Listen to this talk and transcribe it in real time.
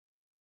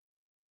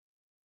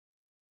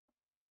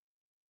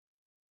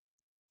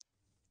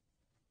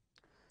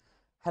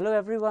Hello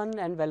everyone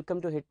and welcome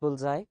to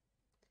Hitbullseye.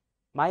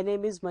 My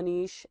name is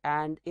Manish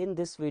and in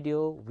this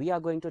video we are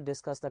going to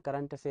discuss the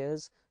current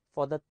affairs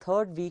for the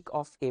third week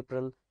of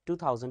April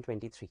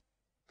 2023.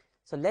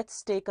 So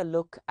let's take a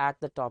look at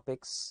the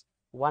topics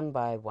one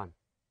by one.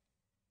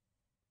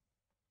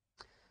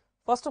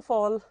 First of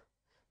all,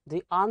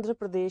 the Andhra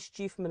Pradesh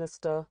Chief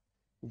Minister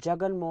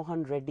Jagan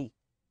Mohan Reddy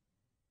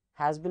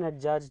has been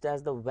adjudged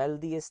as the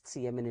wealthiest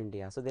CM in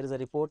India. So there is a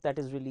report that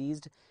is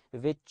released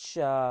which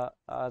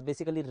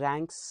basically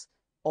ranks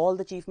all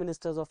the chief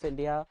ministers of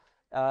India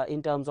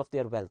in terms of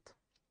their wealth.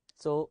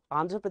 So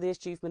Andhra Pradesh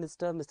Chief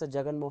Minister Mr.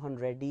 Jagan Mohan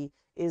Reddy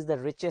is the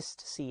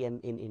richest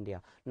CM in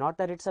India. Not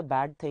that it's a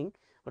bad thing,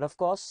 but of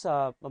course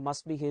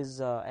must be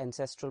his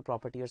ancestral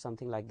property or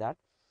something like that.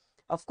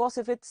 Of course,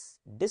 if it's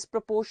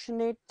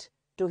disproportionate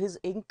to his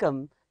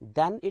income,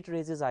 then it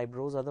raises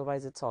eyebrows,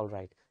 otherwise it's all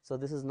right. So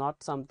this is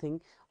not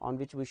something on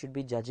which we should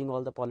be judging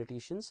all the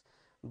politicians,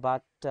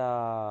 but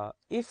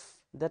if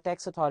the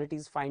tax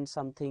authorities find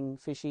something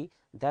fishy,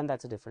 then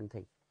that's a different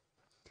thing.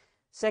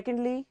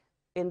 Secondly,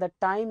 in the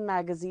Time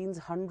magazine's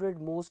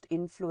 100 most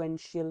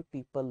influential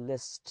people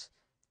list,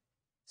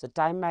 so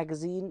Time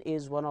magazine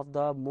is one of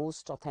the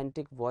most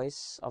authentic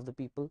voice of the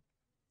people,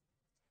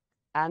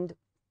 and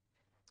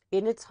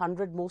in its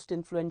 100 most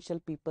influential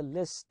people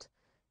list,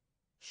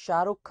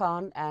 Shah Rukh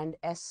Khan and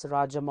S.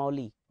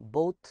 Rajamouli,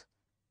 both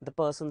the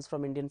persons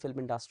from Indian film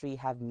industry,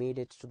 have made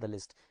it to the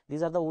list.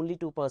 These are the only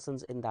two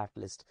persons in that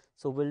list.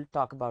 So we'll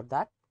talk about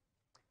that.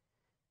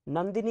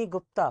 Nandini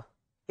Gupta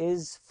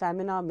is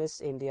Femina Miss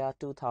India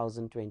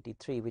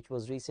 2023, which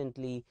was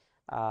recently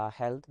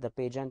held. The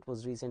pageant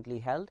was recently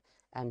held,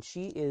 and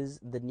she is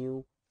the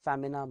new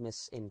Femina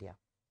Miss India.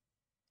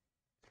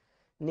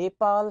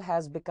 Nepal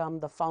has become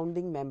the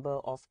founding member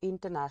of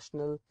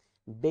International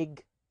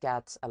Big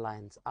Cats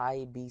Alliance,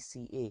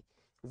 IBCA,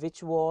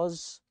 which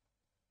was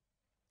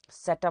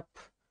set up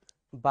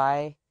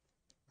by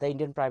the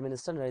Indian Prime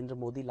Minister Narendra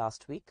Modi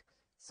last week.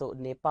 So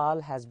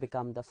Nepal has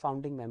become the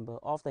founding member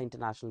of the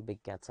International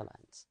Big Cats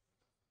Alliance.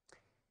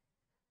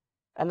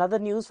 Another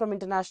news from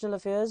international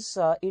affairs,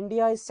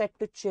 India is set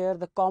to chair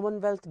the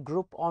Commonwealth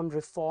Group on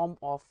Reform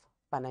of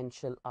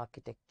Financial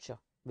Architecture,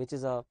 which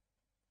is a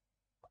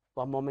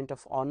moment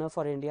of honor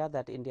for India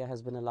that India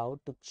has been allowed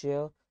to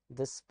chair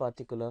this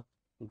particular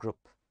group.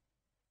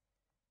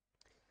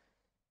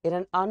 In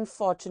an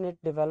unfortunate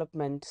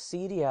development,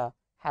 Syria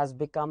has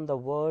become the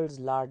world's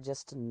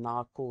largest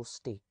narco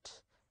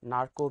state.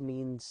 Narco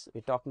means we're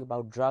talking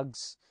about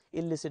drugs,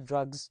 illicit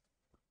drugs.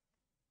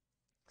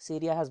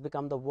 Syria has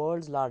become the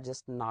world's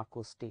largest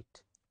narco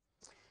state.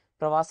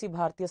 Pravasi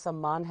Bharatiya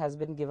Samman has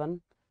been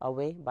given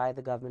away by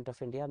the government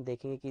of India. हम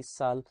देखेंगे कि इस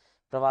साल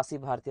प्रवासी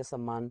भारतीय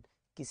सम्मान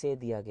किसे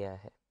दिया गया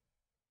है.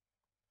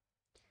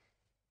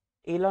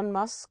 Elon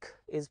Musk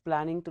is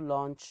planning to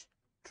launch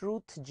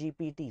Truth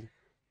GPT,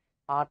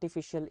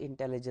 artificial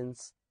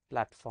intelligence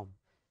platform.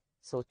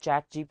 So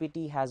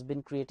ChatGPT has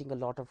been creating a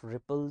lot of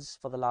ripples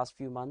for the last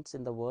few months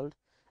in the world,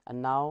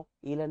 and now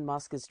Elon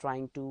Musk is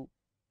trying to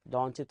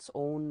launch its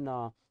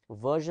own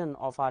version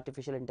of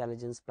artificial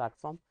intelligence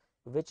platform,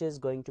 which is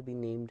going to be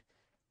named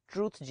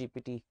Truth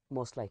GPT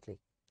most likely.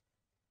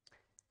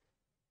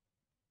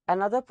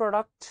 Another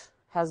product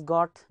has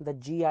got the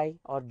GI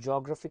or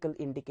geographical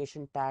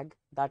indication tag,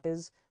 that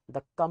is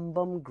the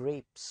Kambam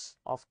grapes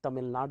of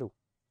Tamil Nadu.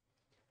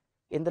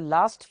 In the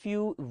last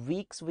few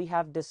weeks, we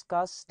have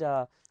discussed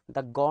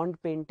the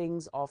Gond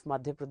paintings of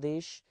Madhya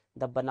Pradesh,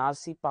 the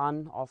Banarsi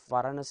Pan of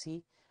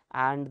Varanasi,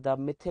 and the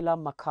Mithila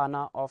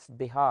Makhana of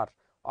Bihar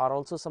are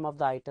also some of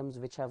the items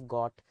which have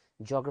got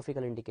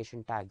geographical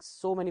indication tags.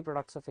 So many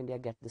products of India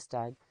get this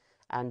tag,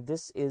 and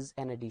this is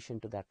an addition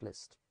to that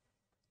list.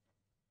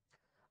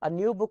 A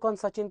new book on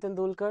Sachin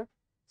Tendulkar,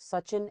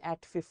 Sachin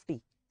at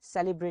 50,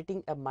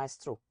 Celebrating a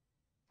Maestro,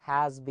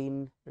 has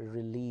been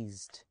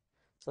released.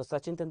 So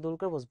Sachin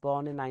Tendulkar was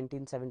born in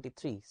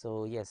 1973.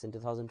 So yes, in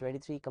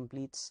 2023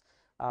 completes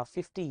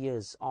 50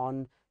 years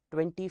on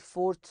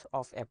 24th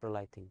of April,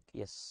 I think.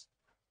 Yes.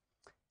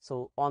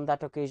 So on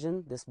that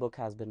occasion, this book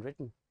has been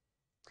written.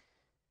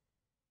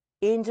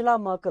 Angela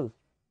Merkel,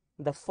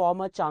 the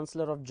former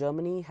Chancellor of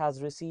Germany,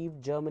 has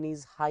received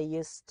Germany's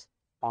highest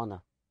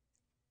honor.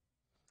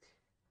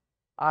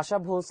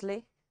 Asha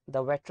Bhosle,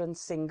 the veteran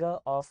singer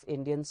of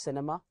Indian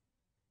cinema,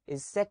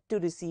 is set to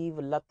receive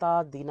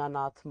Lata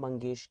Dinanath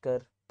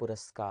Mangeshkar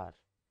Puraskar,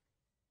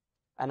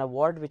 an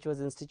award which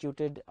was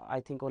instituted, I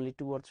think, only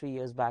 2 or 3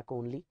 years back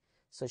only.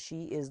 So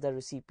she is the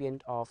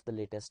recipient of the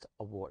latest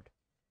award.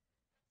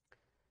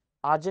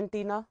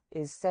 Argentina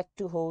is set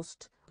to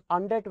host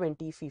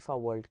Under-20 FIFA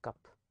World Cup.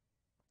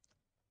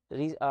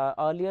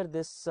 Earlier,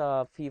 this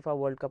FIFA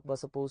World Cup was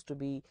supposed to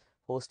be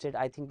hosted,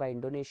 I think, by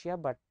Indonesia,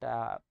 but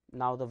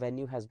now the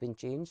venue has been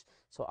changed.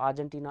 So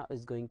Argentina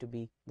is going to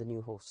be the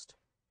new host.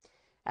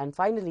 And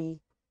finally,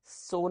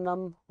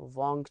 Sonam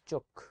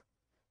Wangchuk.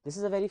 This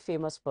is a very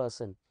famous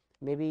person.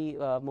 Maybe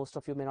most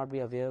of you may not be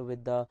aware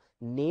with the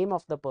name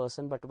of the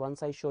person, but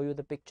once I show you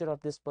the picture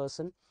of this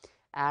person,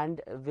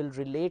 and will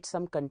relate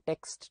some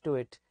context to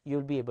it,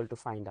 you'll be able to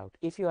find out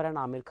if you are an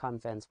Amir Khan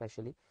fan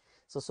especially.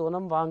 So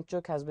Sonam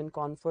Wangchuk has been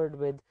conferred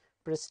with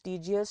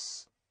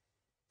prestigious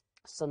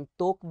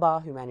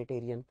Santokba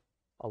Humanitarian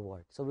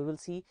Award. So we will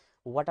see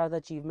what are the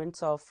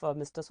achievements of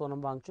Mr.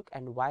 Sonam Wangchuk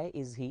and why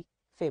is he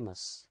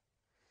famous.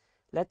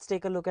 Let's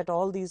take a look at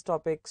all these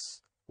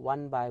topics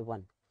one by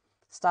one,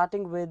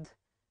 starting with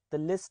the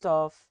list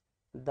of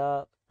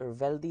the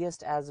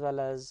wealthiest as well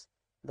as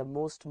the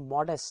most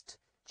modest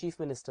chief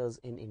ministers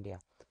in India.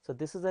 So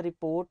this is a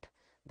report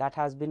that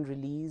has been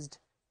released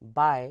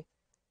by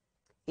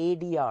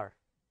ADR,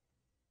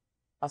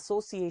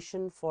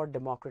 Association for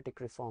Democratic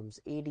Reforms.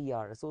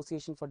 ADR,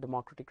 Association for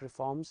Democratic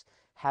Reforms,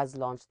 has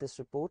launched this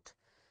report.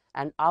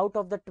 And out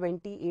of the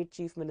 28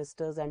 chief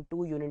ministers and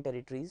 2 union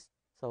territories,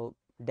 so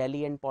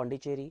Delhi and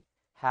Pondicherry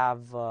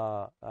have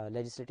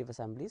legislative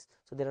assemblies.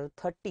 So there are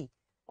 30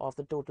 of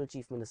the total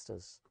chief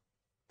ministers.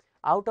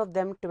 Out of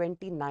them,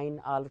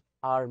 29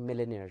 are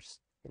millionaires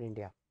in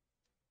India.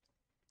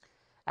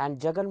 And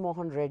Jagan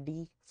Mohan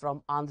Reddy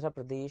from Andhra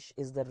Pradesh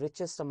is the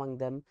richest among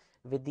them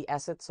with the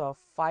assets of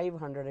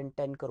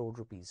 510 crore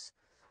rupees.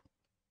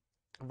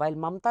 While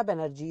Mamata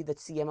Banerjee, the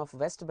CM of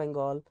West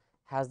Bengal,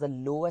 has the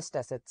lowest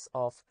assets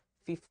of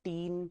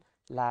 15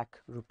 lakh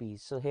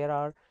rupees. So here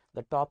are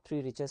the top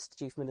 3 richest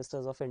chief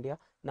ministers of India.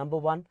 Number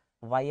 1,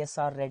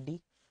 YSR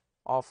Reddy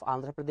of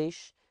Andhra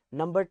Pradesh.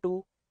 Number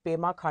 2,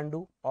 Pema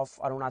Khandu of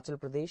Arunachal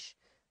Pradesh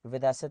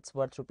with assets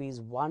worth rupees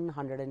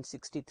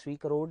 163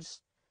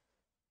 crores.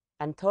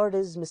 And third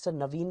is Mr.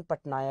 Naveen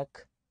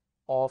Patnaik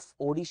of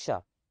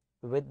Odisha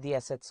with the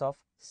assets of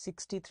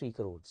 63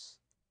 crores.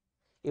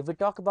 If we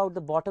talk about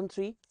the bottom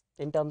 3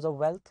 in terms of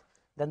wealth,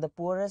 then the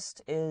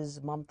poorest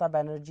is Mamata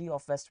Banerjee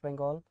of West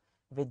Bengal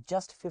with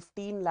just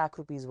 15 lakh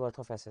rupees worth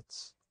of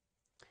assets.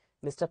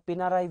 Mr.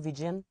 Pinarayi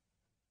Vijayan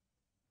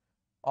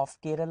of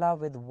Kerala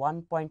with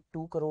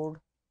 1.2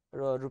 crore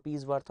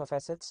rupees worth of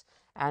assets,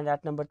 and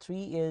at number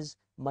 3 is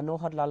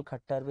Manohar Lal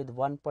Khattar with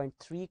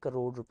 1.3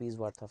 crore rupees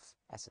worth of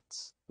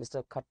assets.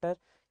 Mr. Khattar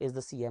is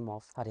the CM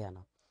of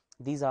Haryana.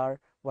 These are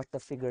what the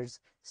figures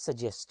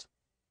suggest.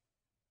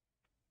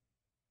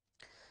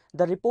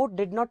 The report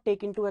did not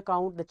take into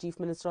account the Chief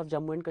Minister of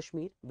Jammu and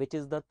Kashmir, which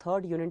is the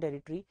 3rd union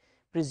territory,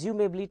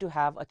 presumably to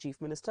have a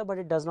Chief Minister, but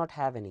it does not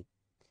have any.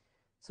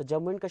 So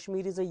Jammu and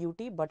Kashmir is a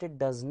UT, but it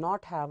does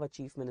not have a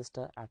Chief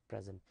Minister at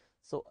present.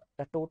 So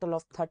a total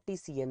of 30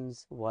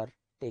 CMs were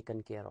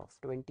taken care of,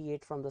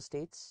 28 from the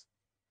states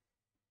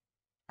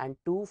and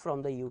 2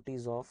 from the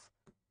UTs of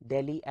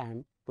Delhi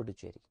and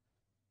Puducherry.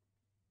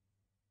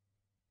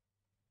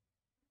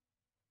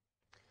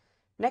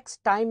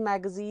 Next, Time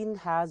magazine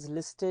has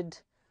listed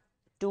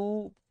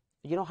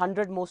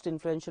 100 most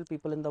influential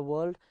people in the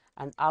world,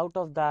 and out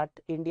of that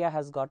India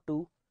has got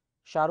 2,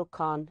 Shah Rukh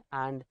Khan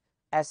and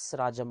S.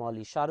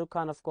 Rajamouli. Shah Rukh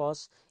Khan, of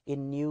course,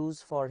 in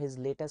news for his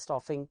latest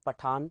offing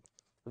Pathan,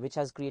 which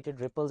has created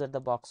ripples at the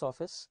box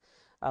office.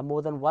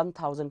 More than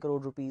 1,000 crore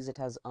rupees it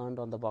has earned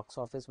on the box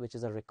office, which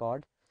is a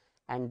record.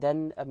 And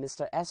then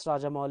Mr. S.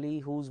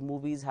 Rajamouli, whose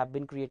movies have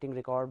been creating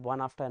record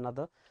one after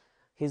another.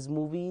 His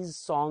movies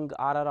song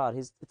RRR,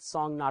 his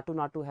song Natu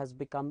Natu has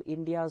become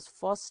India's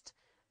first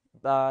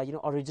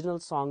original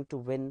song to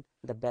win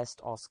the best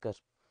Oscar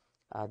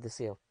this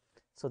year.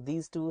 So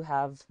these two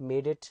have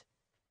made it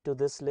to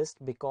this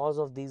list because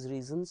of these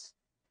reasons.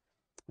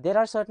 There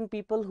are certain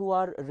people who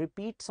are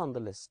repeats on the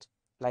list,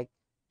 like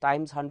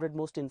Time's 100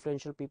 most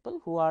influential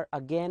people, who are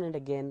again and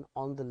again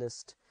on the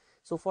list.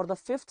 So for the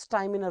 5th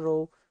time in a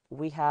row,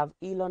 we have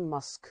Elon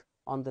Musk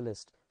on the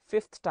list.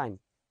 5th time.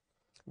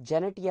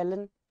 Janet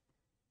Yellen,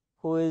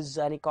 who is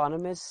an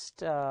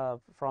economist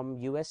from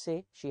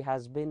USA. She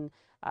has been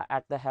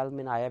at the helm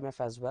in IMF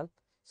as well.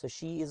 So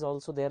she is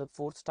also there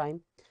 4th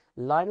time.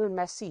 Lionel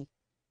Messi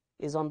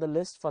is on the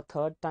list for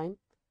 3rd time.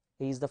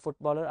 He is the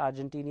footballer,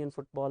 Argentinian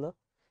footballer.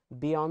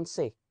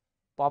 Beyonce,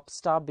 pop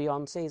star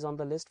Beyonce is on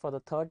the list for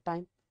the 3rd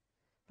time.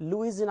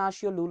 Luiz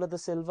Inácio Lula da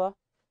Silva,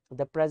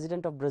 the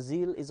president of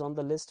Brazil, is on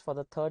the list for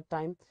the 3rd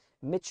time.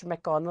 Mitch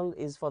McConnell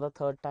is for the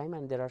 3rd time,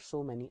 and there are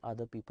so many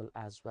other people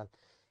as well.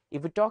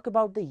 If we talk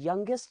about the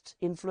youngest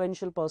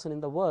influential person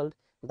in the world,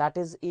 that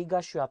is Iga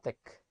Swiatek,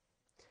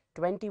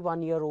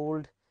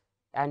 21-year-old,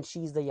 and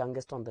she's the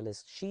youngest on the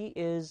list. She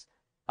is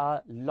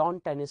a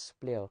lawn tennis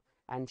player,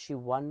 and she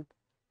won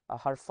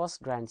her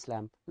first Grand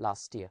Slam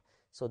last year.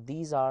 So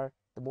these are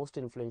the most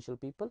influential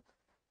people,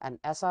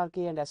 and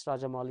SRK and S.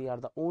 Rajamouli are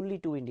the only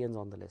 2 Indians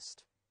on the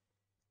list.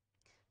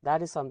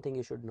 That is something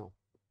you should know.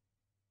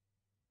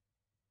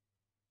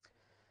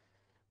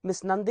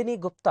 Miss Nandini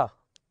Gupta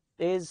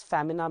is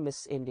Femina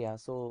Miss India.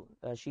 So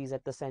she's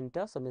at the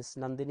center. So Miss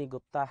Nandini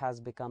Gupta has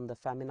become the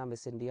Femina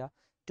Miss India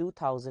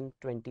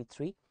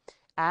 2023,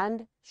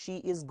 and she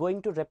is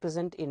going to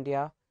represent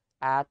India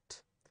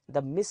at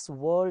the Miss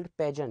World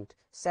pageant,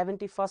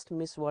 71st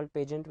Miss World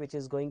pageant, which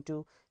is going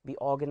to be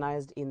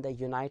organized in the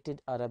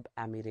United Arab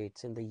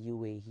Emirates, in the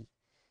UAE.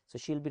 So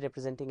she'll be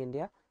representing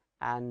India,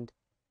 and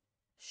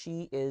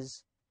she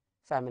is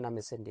Femina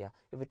Miss India.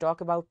 If we talk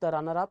about the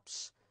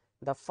runner-ups,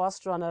 The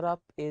first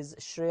runner-up is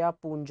Shreya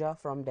Poonja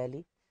from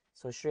Delhi.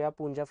 So Shreya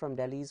Poonja from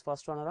Delhi is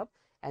first runner-up,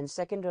 and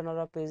second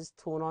runner-up is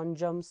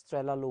Thononjam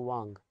Strela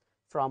Luwang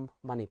from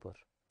Manipur.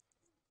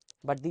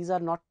 But these are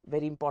not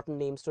very important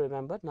names to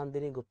remember.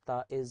 Nandini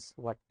Gupta is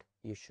what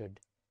you should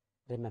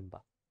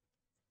remember.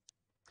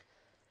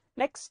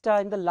 Next,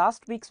 in the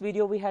last week's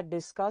video, we had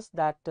discussed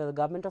that the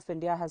government of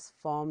India has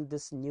formed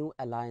this new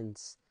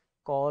alliance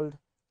called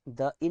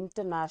the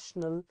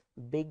International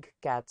Big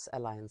Cats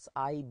Alliance,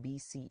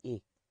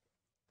 IBCA.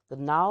 So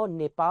now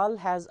Nepal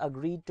has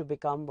agreed to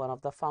become one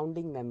of the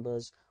founding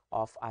members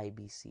of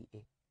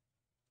IBCA.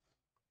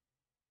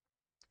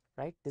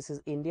 Right? This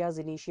is India's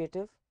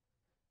initiative,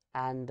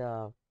 and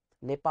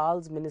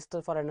Nepal's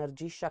Minister for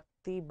Energy,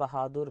 Shakti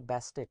Bahadur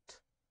Bastet,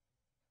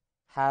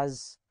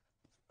 has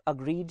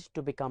agreed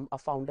to become a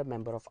founder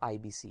member of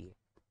IBCA.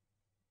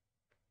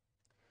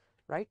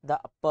 Right? The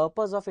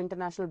purpose of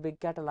International Big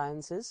Cat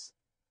Alliance is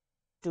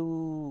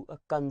to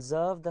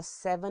conserve the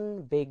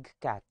 7 big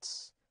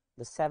cats,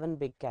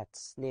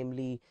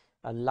 namely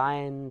a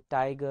lion,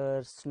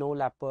 tiger, snow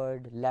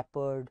leopard,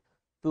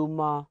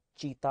 puma,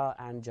 cheetah,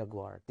 and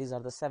jaguar. These are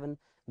the 7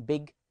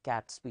 big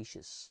cat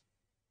species.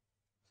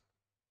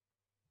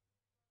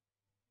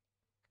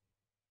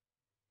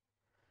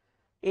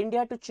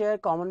 India to chair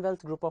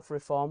Commonwealth Group of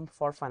Reform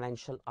for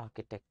Financial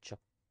Architecture.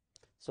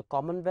 So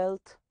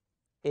Commonwealth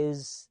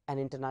is an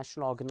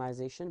international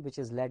organization which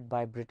is led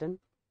by Britain.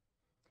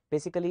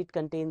 Basically, it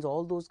contains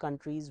all those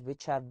countries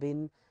which have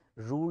been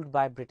ruled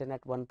by Britain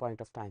at one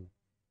point of time.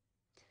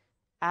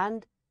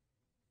 And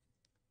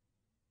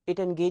it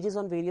engages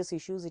on various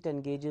issues. It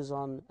engages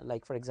on,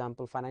 like, for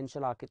example,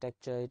 financial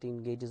architecture. It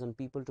engages on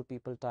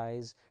people-to-people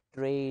ties,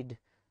 trade,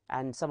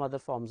 and some other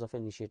forms of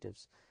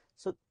initiatives.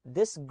 So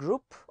this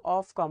group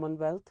of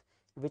Commonwealth,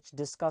 which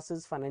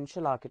discusses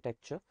financial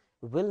architecture,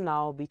 will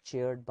now be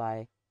chaired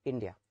by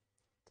India.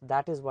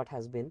 That is what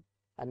has been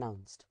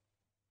announced.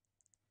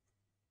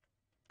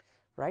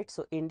 Right?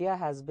 So India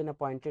has been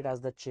appointed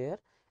as the chair,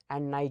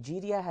 and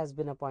Nigeria has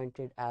been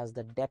appointed as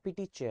the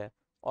deputy chair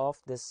of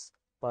this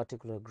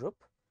particular group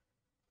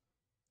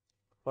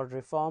for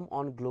reform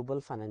on global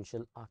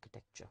financial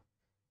architecture.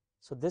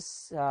 So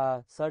this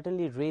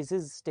certainly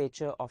raises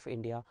stature of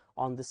India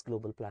on this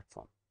global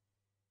platform.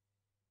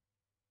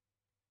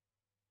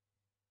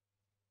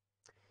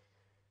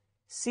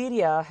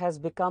 Syria has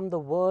become the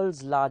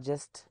world's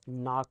largest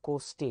narco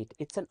state.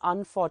 It's an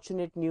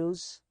unfortunate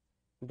news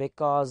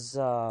because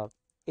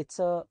it's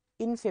an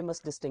infamous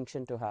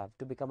distinction to have.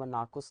 To become a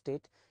narco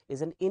state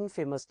is an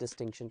infamous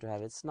distinction to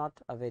have. It's not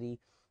a very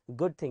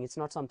good thing. It's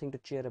not something to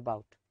cheer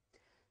about.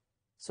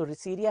 So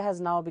Syria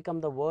has now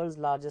become the world's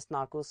largest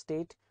narco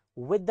state,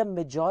 with the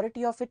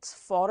majority of its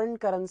foreign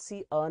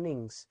currency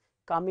earnings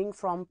coming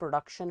from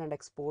production and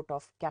export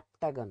of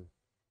Captagon.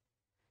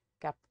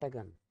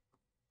 Captagon.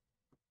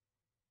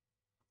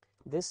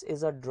 This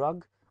is a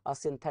drug, a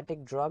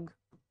synthetic drug,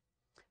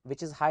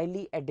 which is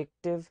highly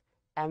addictive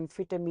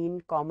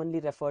amphetamine, commonly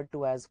referred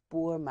to as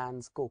poor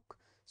man's coke.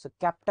 So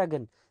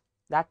Captagon,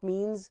 that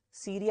means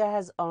Syria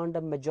has earned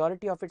a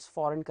majority of its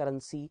foreign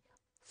currency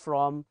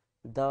from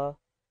the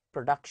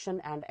production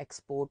and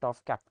export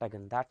of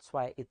Captagon. That's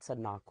why it's a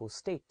narco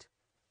state.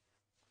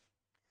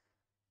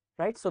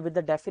 Right? So with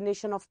the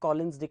definition of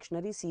Collins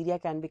Dictionary, Syria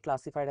can be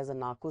classified as a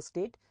narco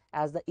state,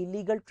 as the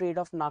illegal trade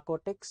of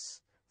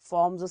narcotics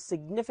forms a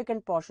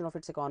significant portion of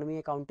its economy,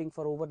 accounting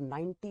for over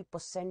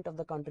 90% of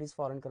the country's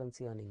foreign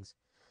currency earnings.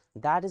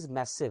 That is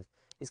massive.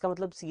 इसका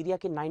मतलब Syria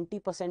के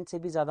 90% से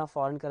भी ज़्यादा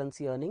foreign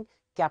currency earning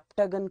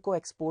Captagon को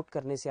export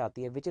करने से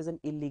आती है, which is an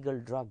illegal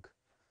drug.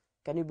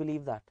 Can you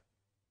believe that?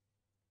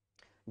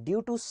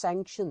 Due to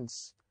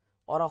sanctions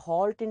or a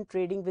halt in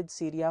trading with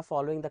Syria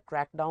following the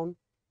crackdown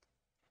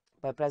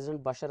by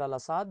President Bashar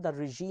al-Assad, the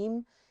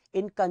regime,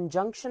 in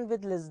conjunction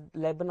with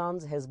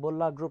Lebanon's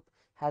Hezbollah group,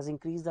 has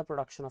increased the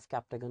production of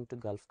Captagon to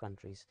Gulf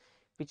countries.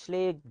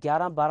 पिछले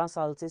 11-12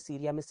 साल से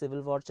Syria में civil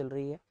war चल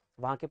रही है.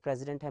 वहाँ के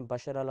president हैं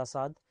बशर अल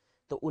असद,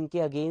 तो उनके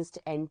अगेंस्ट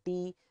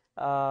एंटी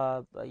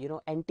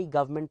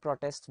गवर्नमेंट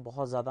प्रोटेस्ट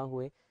बहुत ज़्यादा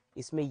हुए.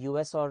 इसमें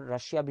यूएस और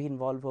रशिया भी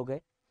इन्वॉल्व हो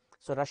गए.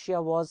 So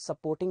Russia was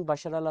supporting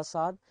Bashar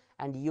al-Assad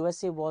and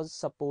USA was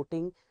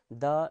supporting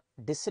the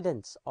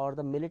dissidents or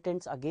the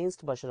militants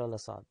against Bashar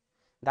al-Assad.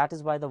 That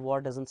is why the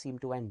war doesn't seem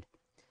to end.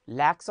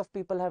 Lakhs of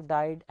people have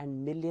died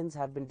and millions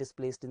have been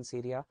displaced in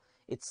Syria.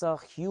 It's a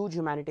huge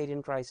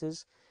humanitarian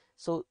crisis.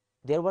 So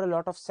there were a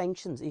lot of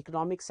sanctions,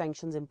 economic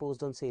sanctions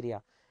imposed on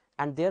Syria,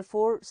 and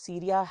therefore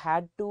Syria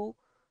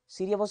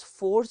was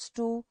forced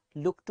to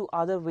look to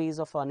other ways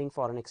of earning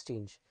foreign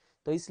exchange.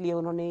 तो इसलिए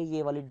उन्होंने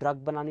ये वाली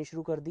drug बनानी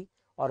शुरू कर दी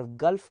और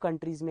gulf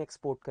countries में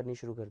एक्सपोर्ट करनी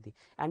शुरू कर दी.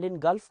 And in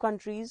gulf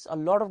countries, a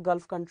lot of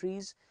gulf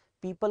countries,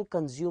 people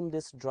consume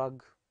this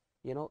drug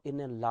in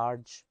a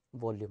large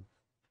volume.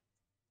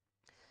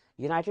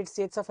 United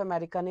states of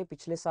America ने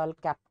पिछले साल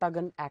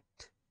कैप्टागन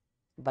एक्ट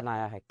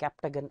बनाया है,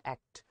 Captagon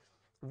act,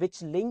 which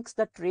links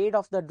the trade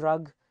of the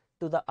drug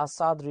to the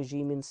Assad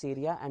regime in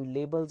Syria and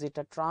labels it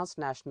a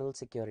transnational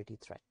security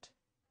threat.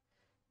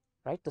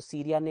 Right. तो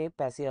Syria ने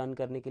पैसे earn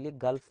करने के लिए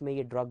गल्फ में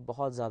ये ड्रग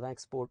बहुत ज़्यादा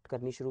एक्सपोर्ट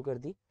करनी शुरू कर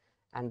दी,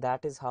 and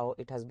that is how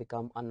it has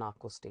become a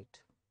narco state.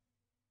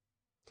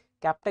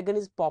 Captagon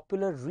is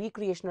popular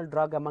recreational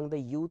drug among the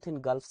youth in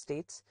Gulf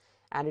states,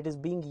 and it is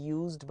being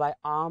used by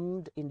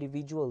armed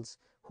individuals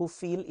who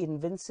feel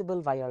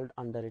invincible while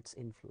under its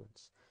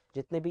influence.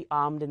 जितने भी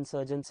armed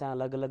insurgents हैं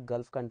अलग अलग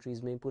gulf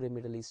countries में, पूरे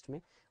middle east में,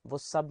 वो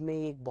सब में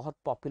एक बहुत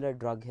पॉपुलर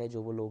ड्रग है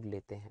जो वो लोग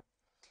लेते हैं.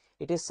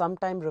 It is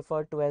sometime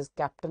referred to as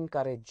Captain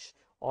Courage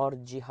or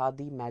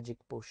jihadi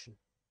magic potion.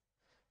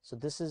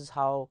 So this is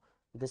how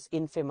this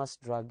infamous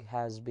drug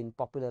has been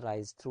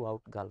popularized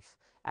throughout Gulf,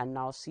 and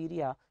now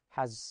Syria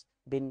has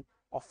been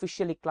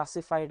officially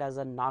classified as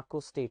a narco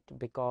state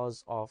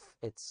because of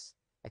its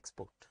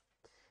export.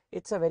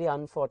 It's a very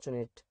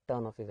unfortunate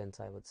turn of events,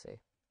 I would say.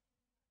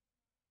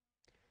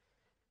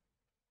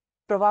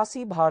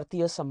 Pravasi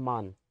Bharatiya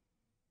Samman.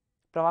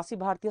 Pravasi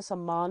Bharatiya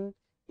Samman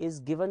is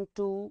given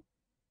to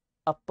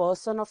a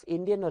person of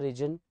Indian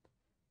origin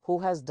who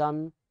has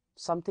done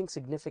something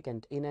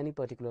significant in any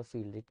particular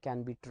field. It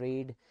can be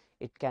trade,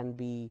 it can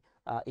be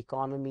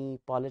economy,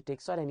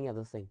 politics, or any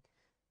other thing.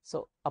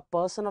 So a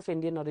person of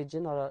Indian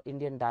origin or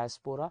Indian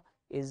diaspora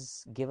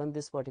is given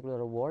this particular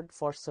award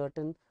for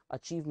certain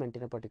achievement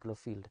in a particular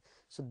field.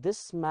 So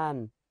this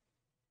man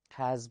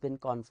has been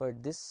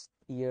conferred this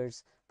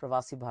year's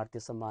Pravasi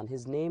Bharatiya Samman.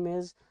 His name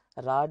is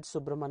Raj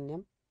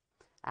Subramaniam,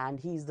 and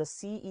he is the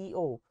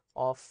CEO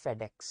of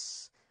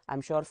FedEx.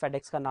 I'm sure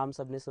FedEx का नाम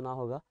सबने सुना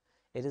होगा.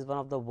 It is one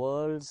of the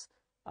world's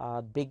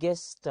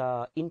biggest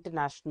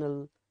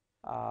international,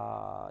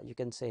 you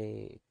can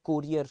say,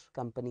 courier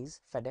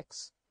companies,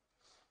 FedEx.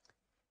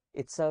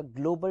 It's a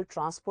global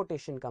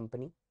transportation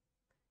company.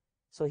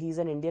 So he's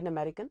an Indian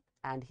American,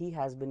 and he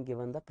has been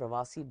given the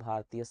Pravasi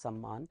Bharatiya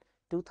Samman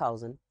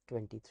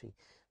 2023.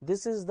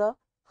 This is the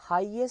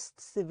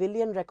highest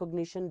civilian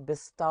recognition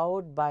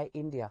bestowed by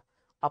India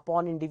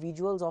upon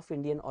individuals of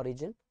Indian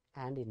origin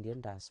and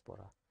Indian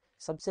diaspora.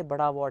 सबसे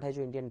बड़ा award है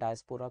जो Indian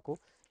diaspora को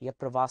या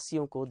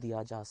प्रवासियों को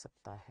दिया जा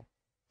सकता है.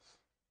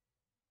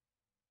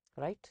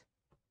 Right?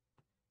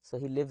 So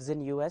he lives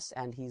in US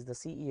and he is the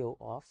CEO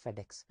of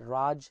FedEx,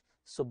 Raj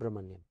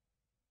Subramaniam.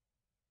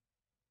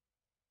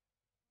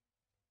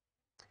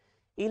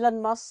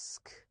 Elon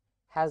Musk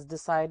has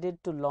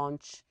decided to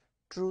launch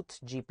Truth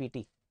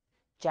GPT.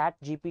 Chat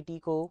GPT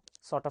को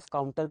sort of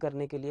counter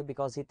करने के लिए,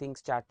 because he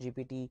thinks Chat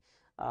GPT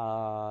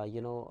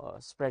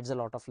spreads a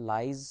lot of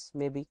lies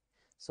maybe.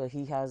 So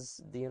he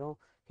has,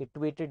 he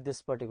tweeted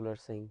this particular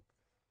thing.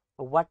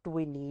 What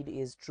we need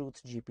is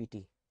Truth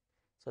GPT.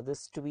 So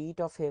this tweet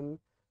of him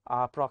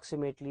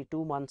approximately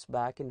 2 months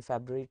back in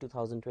February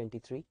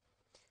 2023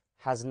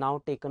 has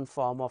now taken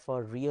form of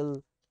a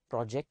real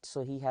project.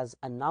 So he has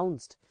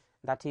announced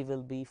that he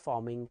will be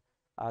forming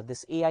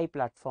this AI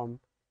platform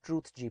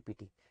Truth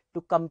GPT to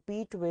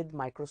compete with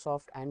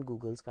Microsoft and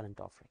Google's current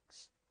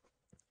offerings.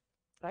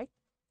 Right?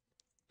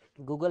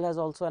 Google has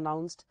also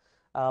announced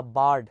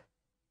Bard,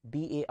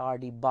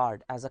 B-A-R-D,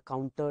 Bard, as a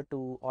counter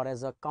to or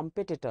as a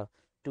competitor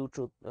to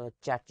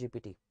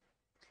ChatGPT.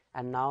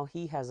 And now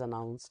he has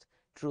announced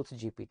Truth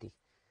GPT.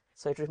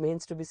 So it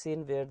remains to be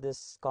seen where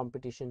this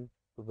competition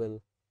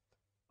will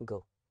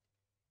go.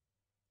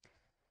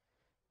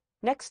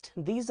 Next,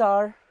 these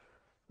are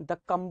the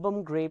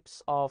Kambam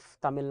grapes of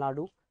Tamil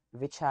Nadu,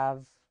 which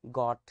have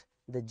got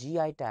the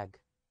GI tag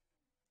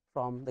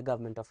from the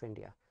government of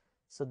India.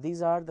 So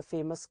these are the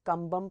famous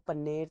Kambam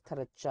Paneer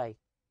Tharachai,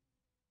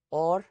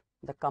 or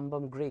the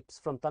Kambam grapes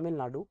from Tamil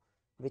Nadu,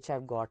 which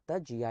have got the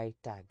GI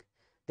tag.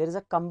 There is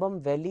a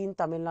Kambam Valley in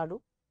Tamil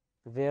Nadu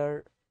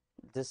where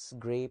this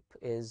grape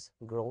is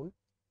grown.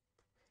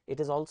 It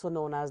is also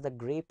known as the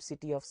grape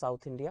city of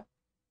South India,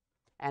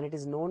 and it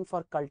is known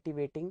for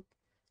cultivating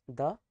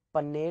the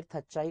Paneer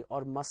Thachai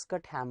or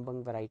Muscat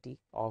Hambung variety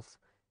of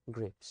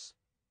grapes.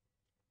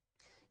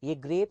 ये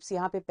grapes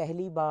यहाँ पे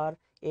पहली बार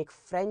एक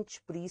French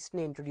priest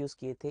ने introduce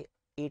किए थे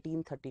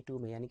 1832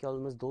 में, यानी कि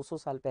ऑलमोस्ट 200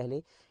 साल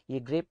पहले ये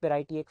ग्रेप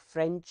वेराइटी एक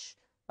फ्रेंच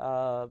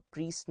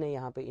प्रीस्ट ने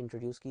यहाँ पे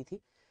इंट्रोड्यूस की थी.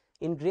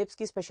 इन ग्रेप्स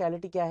की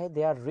स्पेशलिटी क्या है?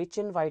 They are rich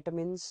in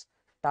vitamins,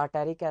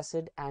 tartaric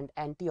acid and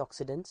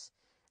antioxidants,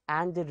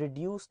 and they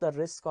reduce the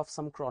risk of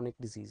some chronic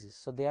diseases.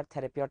 So they are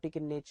therapeutic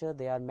in nature,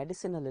 they are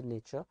medicinal in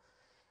nature,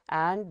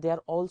 and they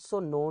are also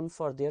known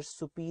for their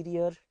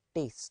superior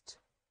taste.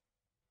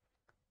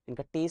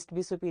 इनका test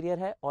भी superior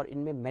है और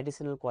इनमें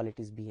medicinal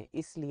qualities भी हैं,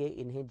 इसलिए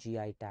इन्हें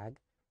GI tag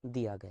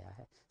दिया गया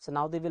है. So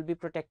now they will be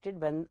protected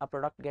when a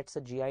product gets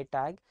a GI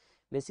tag.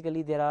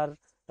 Basically there are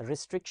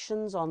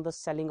restrictions on the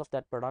selling of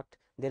that product,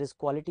 there is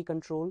quality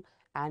control,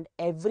 and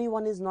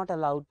everyone is not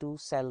allowed to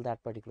sell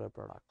that particular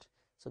product.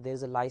 So there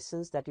is a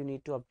license that you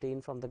need to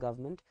obtain from the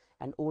government,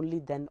 and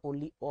only then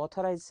only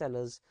authorized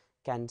sellers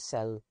can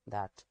sell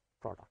that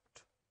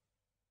product.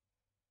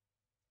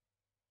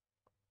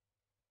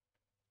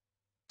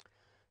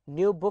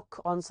 New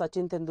book on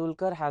Sachin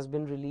Tendulkar has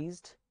been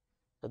released.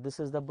 So this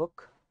is the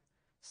book,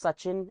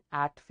 Sachin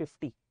at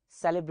 50,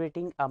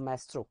 Celebrating a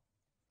Maestro.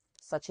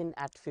 Sachin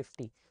at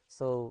 50.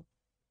 So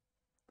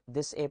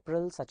this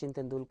April, Sachin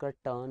Tendulkar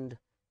turned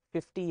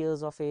 50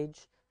 years of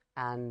age,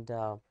 and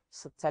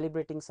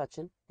celebrating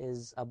Sachin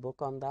is a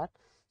book on that.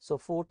 So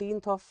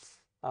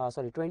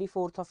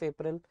 24th of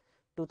April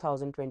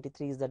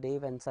 2023 is the day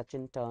when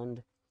Sachin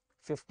turned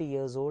 50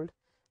 years old,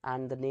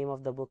 and the name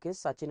of the book is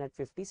Sachin at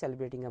 50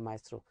 Celebrating a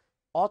Maestro.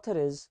 Author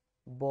is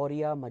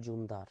Boria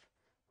Majumdar,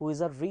 who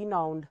is a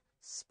renowned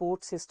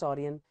sports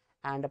historian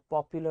and a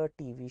popular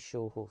TV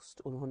show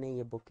host. उन्होंने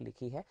ये book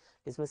लिखी है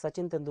जिसमें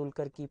सचिन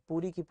तेंदुलकर की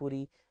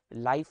पूरी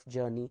life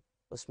journey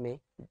उसमें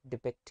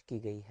depict की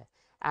गई है.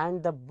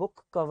 And the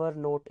book cover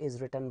note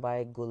is written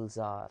by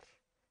Gulzar,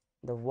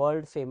 the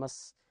world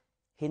famous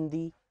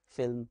Hindi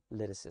film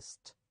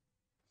lyricist.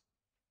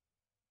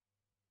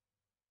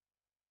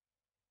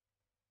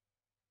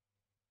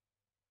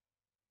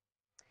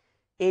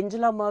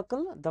 Angela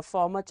Merkel, the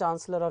former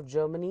Chancellor of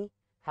Germany,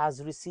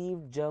 has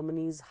received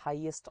Germany's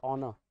highest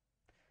honor,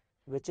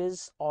 which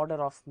is Order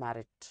of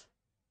Merit.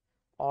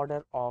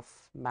 Order of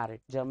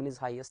Merit, Germany's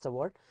highest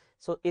award.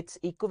 So its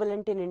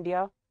equivalent in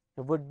India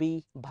would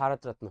be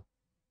Bharat Ratna,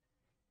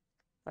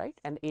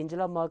 right? And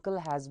Angela Merkel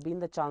has been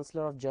the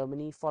Chancellor of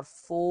Germany for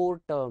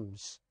 4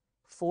 terms,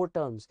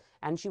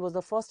 and she was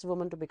the first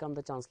woman to become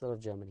the Chancellor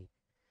of Germany.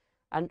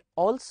 And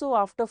also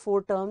after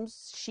 4 terms,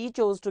 she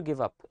chose to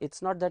give up.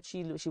 It's not that she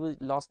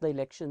lost the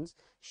elections.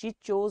 She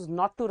chose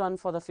not to run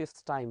for the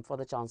 5th time for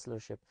the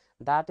chancellorship.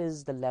 That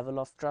is the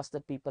level of trust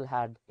that people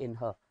had in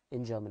her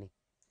in Germany.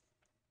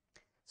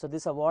 So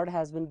this award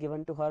has been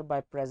given to her by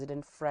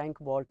President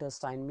Frank-Walter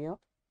Steinmeier.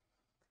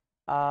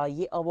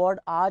 ये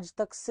award आज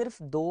तक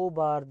सिर्फ 2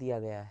 बार दिया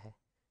गया है.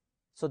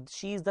 So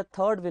she is the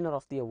 3rd winner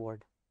of the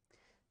award.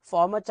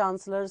 Former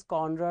chancellors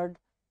Konrad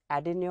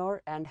Adenauer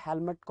and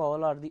Helmut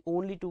Kohl are the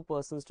only 2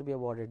 persons to be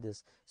awarded this.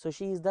 So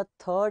she is the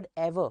 3rd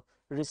ever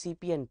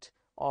recipient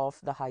of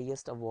the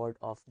highest award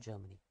of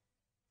Germany.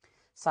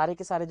 सारे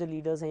के सारे जो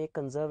leaders हैं ये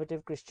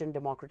Conservative Christian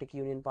Democratic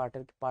Union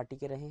party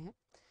के रहे हैं.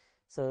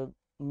 So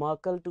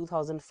Merkel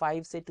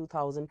 2005 से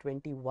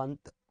 2021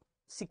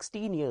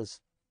 16 years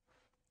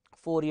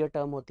 4-year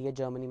term होती है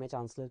जर्मनी में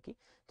चांसलर की,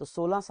 तो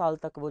 16 साल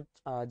तक वो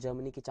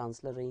जर्मनी की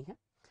चांसलर रही हैं.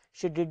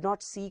 She did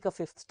not seek a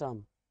 5th term,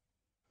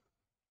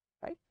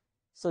 right?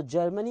 So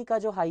Germany का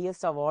जो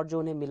हाईएस्ट अवार्ड जो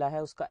उन्हें मिला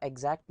है उसका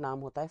एग्जैक्ट नाम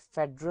होता है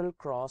फेडरल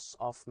क्रॉस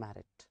ऑफ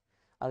मेरिट.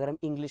 अगर हम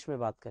इंग्लिश में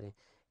बात करें,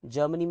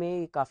 जर्मनी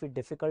में काफ़ी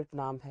डिफिकल्ट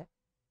नाम है,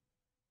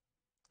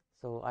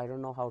 so I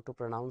don't know how to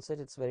pronounce it.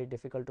 It's very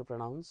difficult to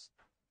pronounce.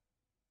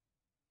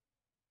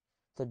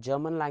 So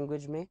German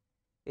language में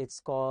it's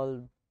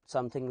called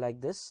something like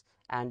this,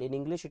 and in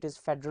English it is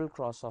Federal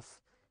Cross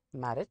of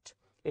Merit.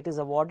 It is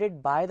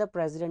awarded by the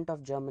President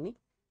of Germany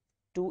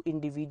to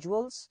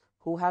individuals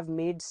who have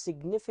made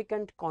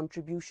significant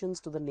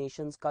contributions to the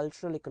nation's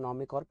cultural,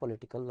 economic or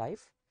political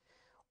life,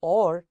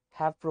 or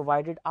have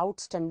provided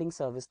outstanding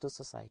service to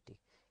society.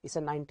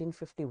 इसे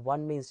 1951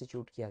 में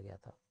institute किया गया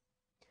था,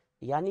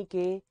 यानी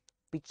कि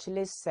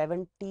पिछले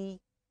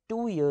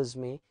 72 years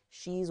में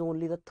she is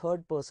only the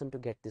 3rd person to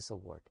get this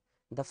award,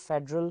 the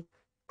Federal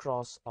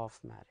Cross of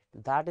Merit.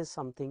 That is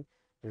something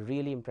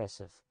really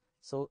impressive.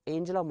 So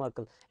Angela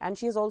Merkel, and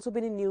she has also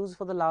been in news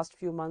for the last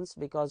few months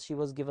because she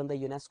was given the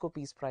UNESCO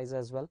Peace Prize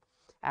as well,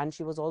 and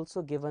she was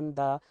also given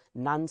the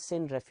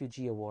Nansen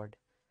Refugee Award.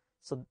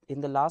 So in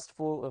the last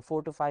 4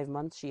 to 5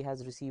 months, she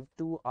has received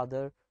 2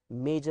 other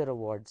major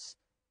awards,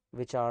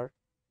 which are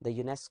the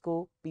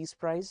UNESCO Peace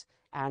Prize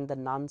and the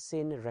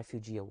Nansen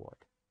Refugee Award.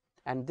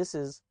 And this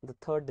is the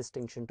 3rd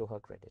distinction to her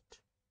credit.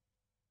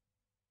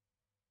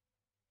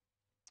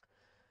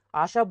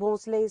 Asha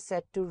Bhosle is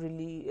set to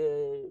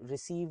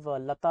receive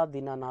Lata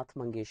Dinanath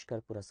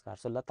Mangeshkar Puraskar.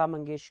 So Lata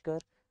Mangeshkar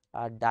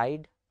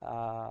died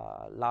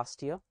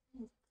last year,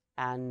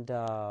 and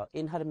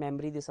in her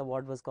memory this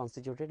award was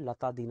constituted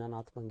Lata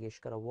Dinanath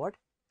Mangeshkar Award.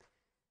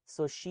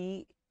 So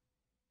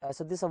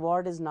so this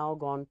award is now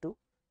gone to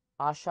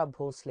Asha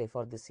Bhosle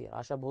for this year.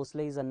 Asha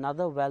Bhosle is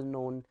another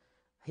well-known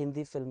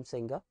Hindi film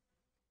singer,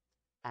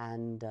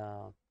 and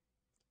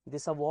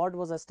this award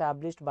was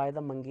established by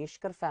the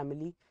Mangeshkar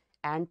family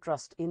and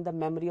trust in the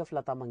memory of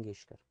Lata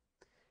Mangeshkar.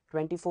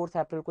 24th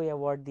April को ये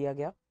award दिया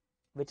गया,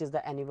 which is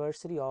the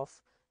anniversary of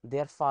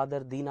their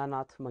father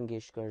Dinanath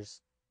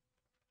Mangeshkar's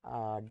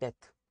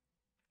death.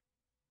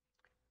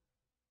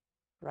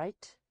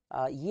 Right?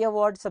 ये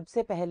award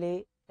सबसे पहले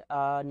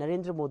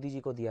नरेंद्र मोदी जी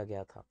को दिया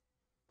गया था.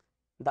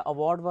 The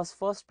award was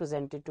first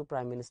presented to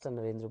Prime Minister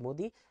Narendra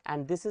Modi,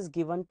 and this is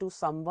given to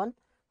someone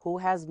who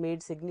has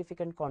made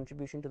significant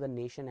contribution to the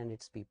nation and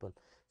its people.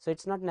 So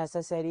it's not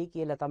necessary कि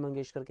ये लता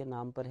मंगेशकर के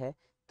नाम पर है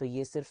तो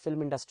ये सिर्फ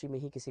film industry में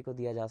ही किसी को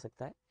दिया जा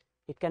सकता है.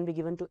 It can be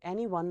given to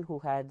anyone who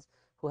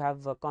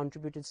have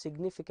contributed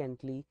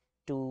significantly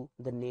to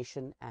the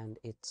nation and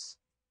its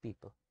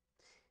people.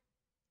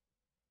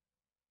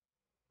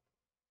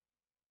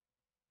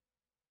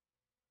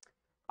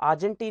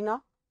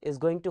 Argentina is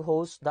going to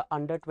host the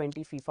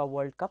Under-20 FIFA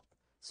World Cup.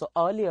 So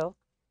earlier,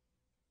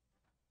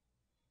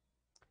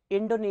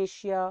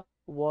 Indonesia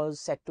was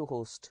set to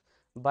host,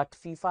 but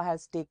FIFA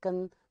has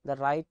taken the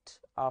right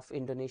of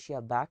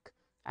Indonesia back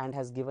and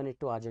has given it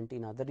to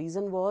Argentina. The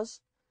reason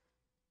was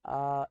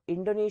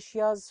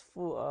Indonesia's,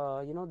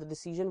 the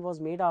decision was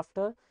made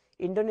after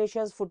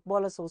Indonesia's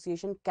Football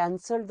Association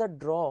cancelled the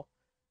draw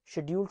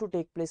scheduled to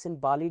take place in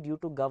Bali due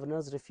to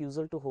governor's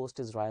refusal to host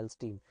Israel's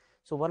team.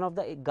 So one of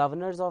the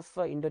governors of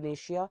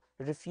Indonesia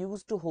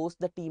refused to host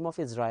the team of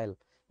Israel,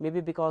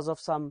 maybe because of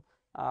some,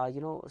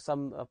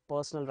 some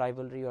personal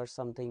rivalry or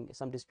something,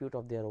 some dispute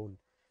of their own.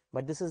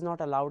 But this is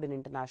not allowed in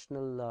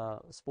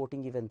international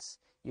sporting events.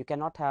 You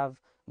cannot have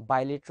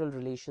bilateral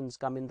relations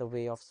come in the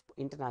way of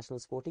international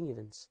sporting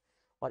events.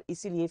 और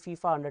इसीलिए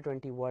FIFA under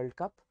 20 world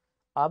cup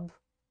अब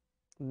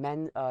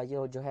man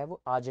जो है वो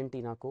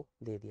Argentina को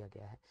दे दिया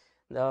गया है.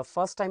 The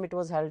first time it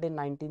was held in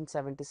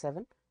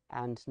 1977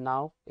 and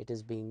now it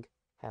is being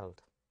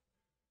held.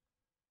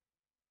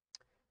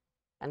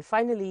 And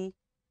finally,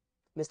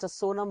 Mr.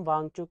 Sonam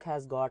Wangchuk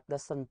has got the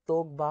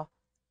Santokba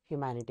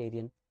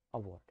Humanitarian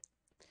Award.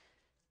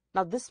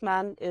 Now this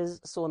man is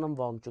Sonam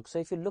Wangchuk. So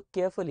if you look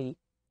carefully,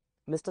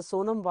 Mr.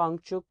 Sonam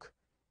Wangchuk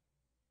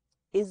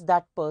is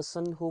that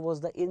person who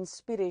was the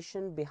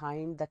inspiration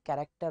behind the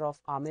character of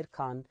Amir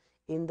Khan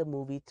in the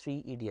movie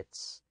Three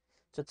Idiots.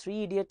 So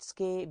Three Idiots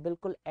के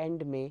बिल्कुल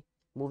and में,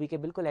 movie के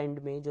बिल्कुल and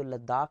में जो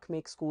लद्दाख में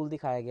एक school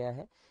दिखाया गया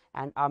है,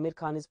 and Amir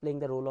Khan is playing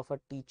the role of a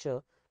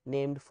teacher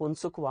named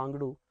Funsuk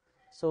Wangdu.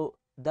 So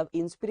the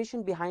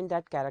inspiration behind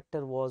that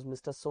character was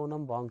Mr.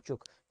 Sonam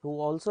Wangchuk, who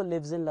also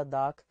lives in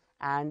Ladakh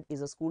and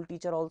is a school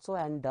teacher also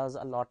and does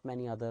a lot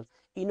many other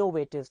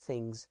innovative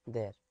things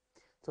there.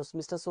 So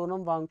Mr.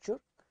 Sonam Wangchuk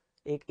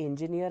एक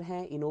engineer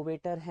हैं,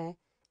 innovator हैं,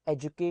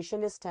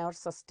 educationist हैं और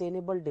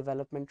sustainable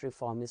development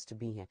reformist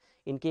भी हैं.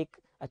 इनके एक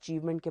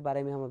achievement के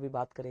बारे में हम अभी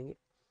बात करेंगे.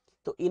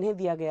 तो इन्हें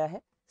दिया गया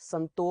है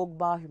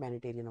संतोखबा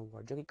ह्यूमैनिटेरियन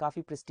अवार्ड, जो कि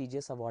काफ़ी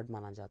प्रेस्टिजियस अवार्ड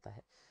माना जाता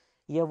है.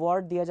 ये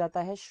अवार्ड दिया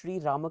जाता है श्री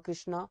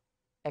रामकृष्णा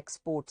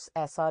एक्सपोर्ट्स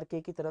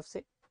SRK की तरफ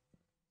से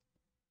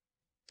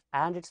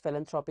and its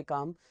philanthropic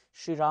arm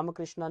Sri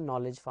Ramakrishna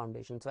Knowledge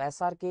Foundation. So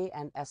SRK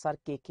and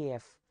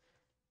SRKKF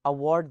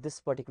award this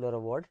particular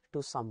award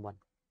to someone.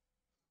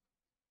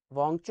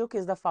 Wangchuk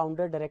is the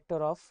founder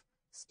director of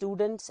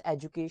Students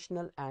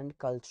Educational and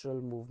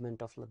Cultural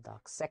Movement of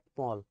Ladakh,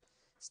 SECMOL,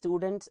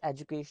 Students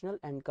Educational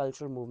and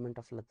Cultural Movement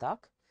of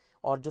Ladakh.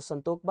 और जो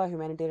संतोखबा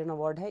humanitarian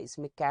award है,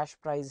 इसमें cash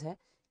prize है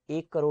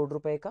 1 करोड़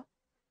रुपए का,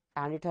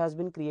 and it has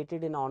been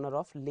created in honor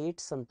of late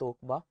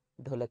Santokba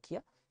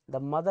Dholakia, the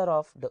mother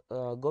of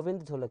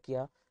Govind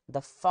Dholakia,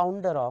 the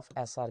founder of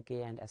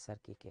SRK and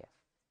SRKKF.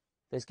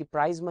 तो इसकी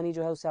prize money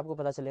जो है उससे आपको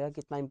पता चलेगा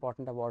कितना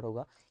इंपॉर्टेंट अवार्ड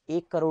होगा.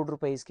 1 करोड़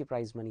रुपए इसकी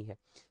प्राइज मनी है.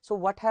 So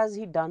what has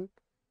he done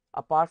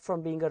apart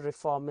from being a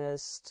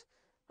reformist,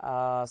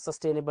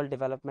 sustainable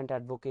development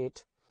advocate?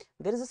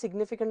 There is a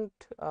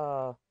significant,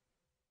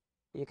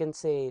 you can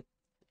say,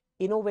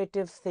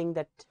 innovative thing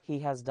that he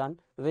has done,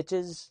 which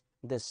is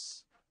this.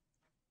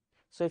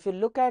 So if you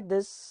look at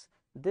this,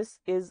 this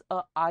is a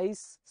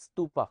ice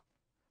stupa.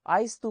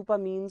 Ice stupa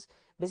means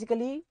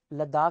basically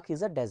Ladakh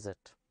is a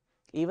desert.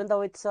 Even though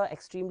it's an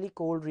extremely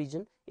cold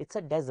region, it's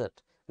a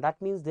desert. That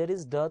means there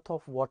is dearth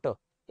of water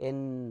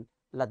in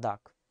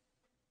Ladakh.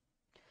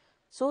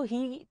 So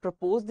he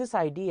proposed this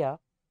idea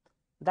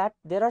that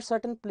there are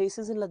certain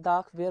places in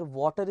Ladakh where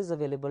water is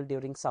available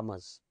during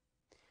summers.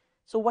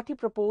 So what he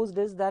proposed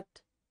is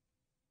that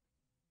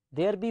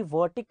there be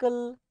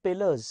vertical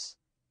pillars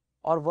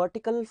or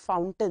vertical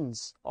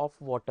fountains of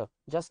water,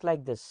 just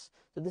like this.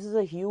 So this is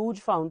a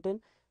huge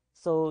fountain.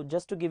 So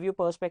just to give you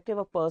perspective,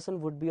 a person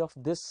would be of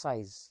this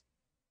size.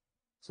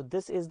 So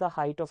this is the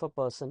height of a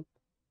person.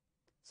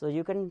 So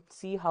you can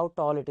see how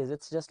tall it is.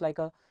 It's just like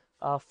a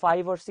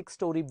 5 or 6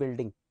 story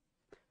building.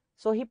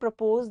 So he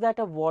proposed that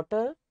a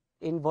water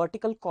in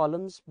vertical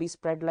columns be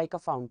spread like a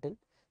fountain.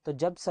 तो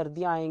जब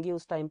सर्दियाँ आएंगी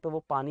उस time पे वो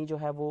पानी जो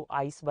है वो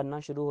आइस बनना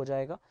शुरू हो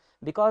जाएगा.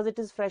 Because it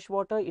is fresh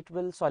water, it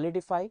will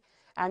solidify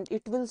and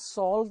it will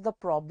solve the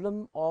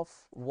problem of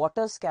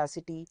water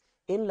scarcity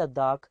in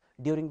Ladakh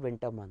during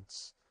winter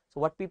months.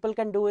 So what people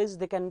can do is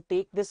they can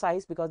take this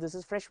ice, because this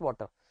is fresh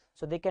water.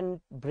 So they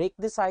can break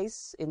this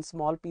ice in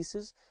small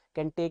pieces,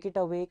 can take it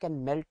away,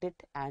 can melt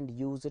it and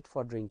use it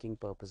for drinking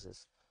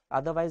purposes.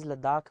 Otherwise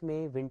Ladakh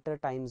में winter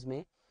times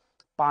में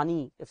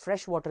पानी,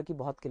 fresh water की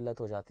बहुत किल्लत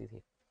हो जाती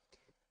थी.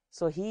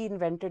 So he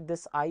invented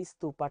this ice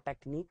stupa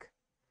technique,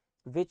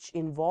 which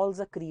involves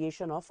the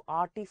creation of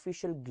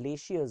artificial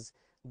glaciers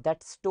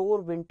that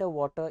store winter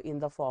water in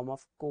the form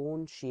of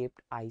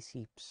cone-shaped ice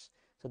heaps.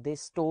 So they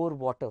store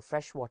water,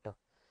 fresh water.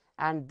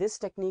 And this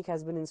technique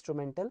has been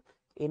instrumental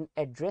in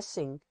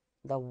addressing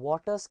the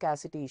water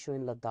scarcity issue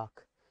in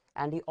Ladakh.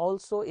 And he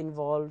also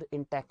involved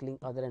in tackling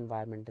other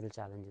environmental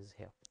challenges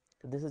here.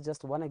 So this is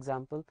just one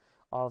example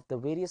of the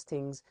various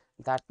things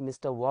that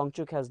Mr.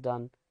 Wangchuk has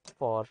done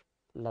for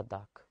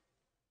Ladakh.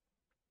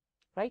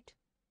 Right?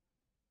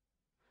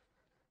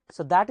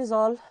 So that is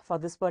all for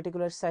this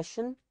particular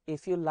session.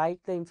 If you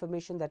like the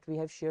information that we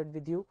have shared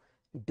with you,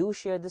 do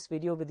share this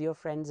video with your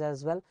friends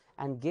as well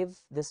and give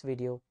this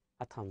video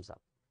a thumbs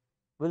up.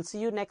 We'll see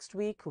you next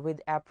week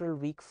with April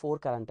week 4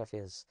 current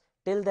affairs.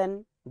 Till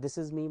then, this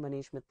is me,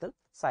 Manish Mittal,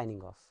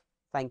 signing off.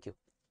 Thank you.